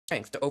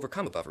strength to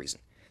overcome above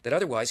reason, that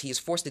otherwise he is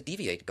forced to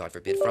deviate, God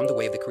forbid, from the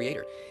way of the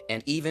Creator,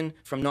 and even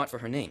from not for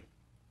her name.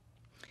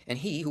 And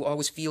he who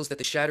always feels that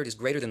the shattered is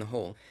greater than the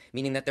whole,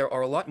 meaning that there are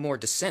a lot more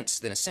descents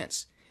than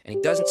ascents, and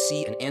he doesn't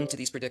see an end to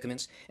these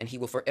predicaments, and he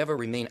will forever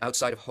remain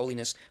outside of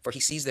holiness, for he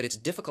sees that it's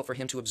difficult for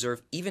him to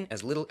observe even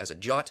as little as a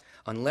jot,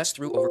 unless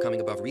through overcoming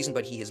above reason,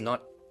 but he is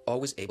not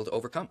always able to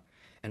overcome.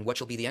 And what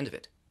shall be the end of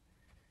it?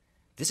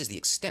 This is the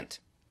extent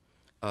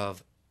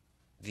of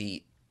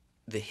the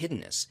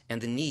hiddenness and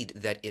the need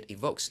that it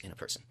evokes in a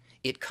person.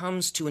 It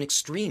comes to an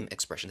extreme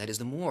expression. That is,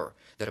 the more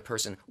that a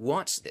person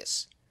wants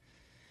this,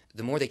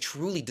 the more they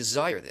truly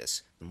desire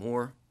this, the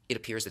more it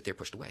appears that they're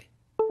pushed away.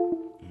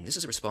 And this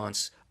is a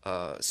response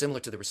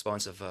similar to the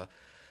response of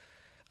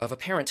a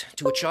parent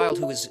to a child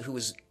who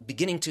is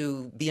beginning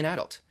to be an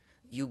adult.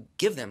 You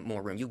give them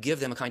more room. You give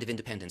them a kind of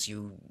independence.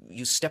 You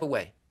step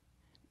away.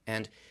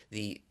 And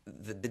the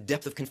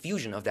depth of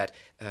confusion of that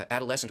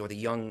adolescent or the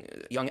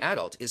young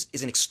adult is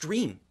an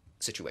extreme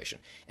situation.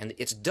 And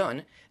it's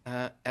done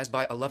as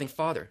by a loving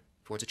father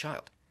towards a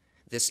child.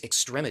 This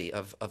extremity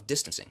of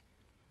distancing.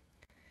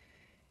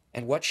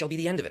 And what shall be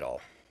the end of it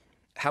all?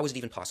 How is it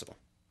even possible?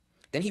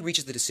 Then he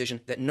reaches the decision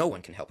that no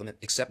one can help him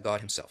except God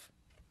himself.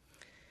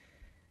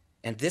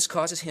 And this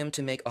causes him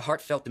to make a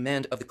heartfelt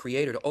demand of the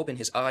Creator to open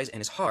his eyes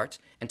and his heart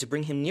and to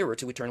bring him nearer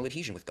to eternal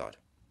adhesion with God.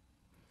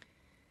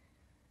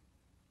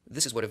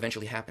 This is what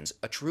eventually happens.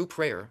 A true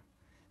prayer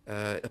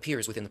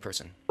appears within the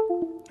person.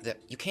 That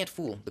you can't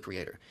fool the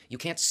Creator. You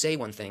can't say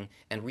one thing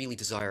and really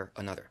desire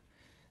another.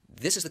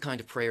 This is the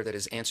kind of prayer that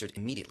is answered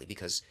immediately,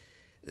 because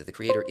the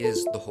Creator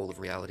is the whole of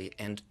reality,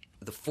 and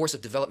the force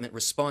of development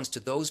responds to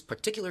those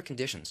particular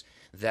conditions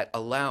that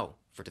allow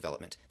for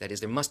development. That is,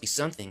 there must be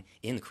something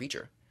in the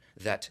creature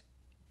that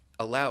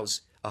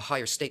allows a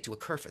higher state to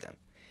occur for them,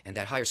 and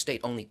that higher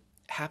state only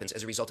happens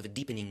as a result of a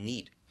deepening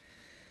need.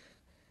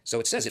 So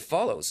it says, it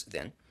follows,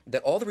 then,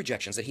 that all the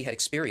rejections that he had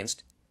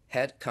experienced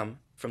had come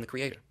from the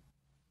Creator.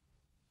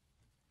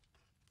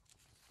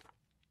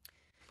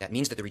 That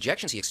means that the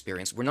rejections he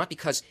experienced were not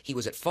because he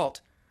was at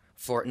fault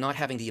for not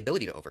having the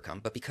ability to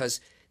overcome, but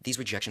because these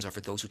rejections are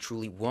for those who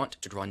truly want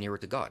to draw nearer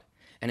to God.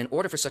 And in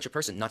order for such a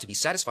person not to be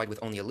satisfied with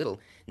only a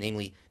little,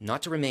 namely,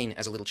 not to remain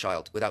as a little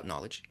child without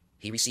knowledge,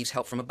 he receives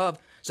help from above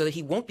so that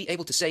he won't be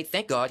able to say,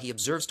 thank God he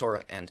observes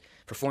Torah and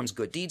performs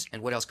good deeds,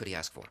 and what else could he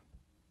ask for?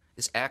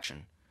 This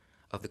action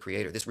of the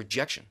Creator, this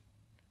rejection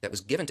that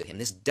was given to him,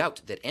 this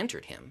doubt that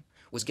entered him,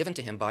 was given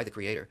to him by the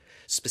Creator,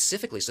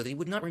 specifically so that he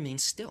would not remain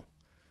still,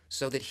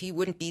 so that he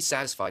wouldn't be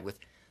satisfied with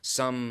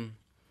some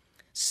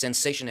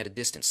sensation at a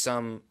distance,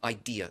 some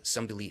idea,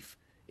 some belief.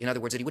 In other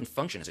words, that he wouldn't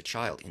function as a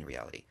child in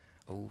reality.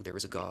 Oh, there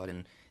is a God,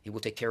 and he will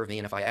take care of me,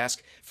 and if I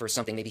ask for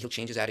something, maybe he'll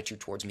change his attitude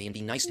towards me and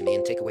be nice to me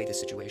and take away this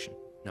situation.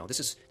 No, this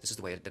is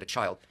the way that a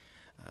child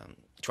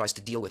tries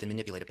to deal with and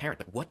manipulate a parent.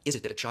 But what is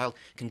it that a child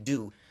can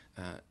do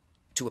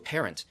to a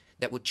parent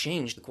that would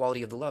change the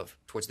quality of the love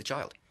towards the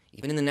child?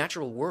 Even in the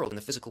natural world, in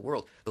the physical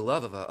world, the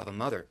love of a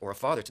mother or a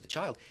father to the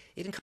child,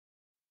 it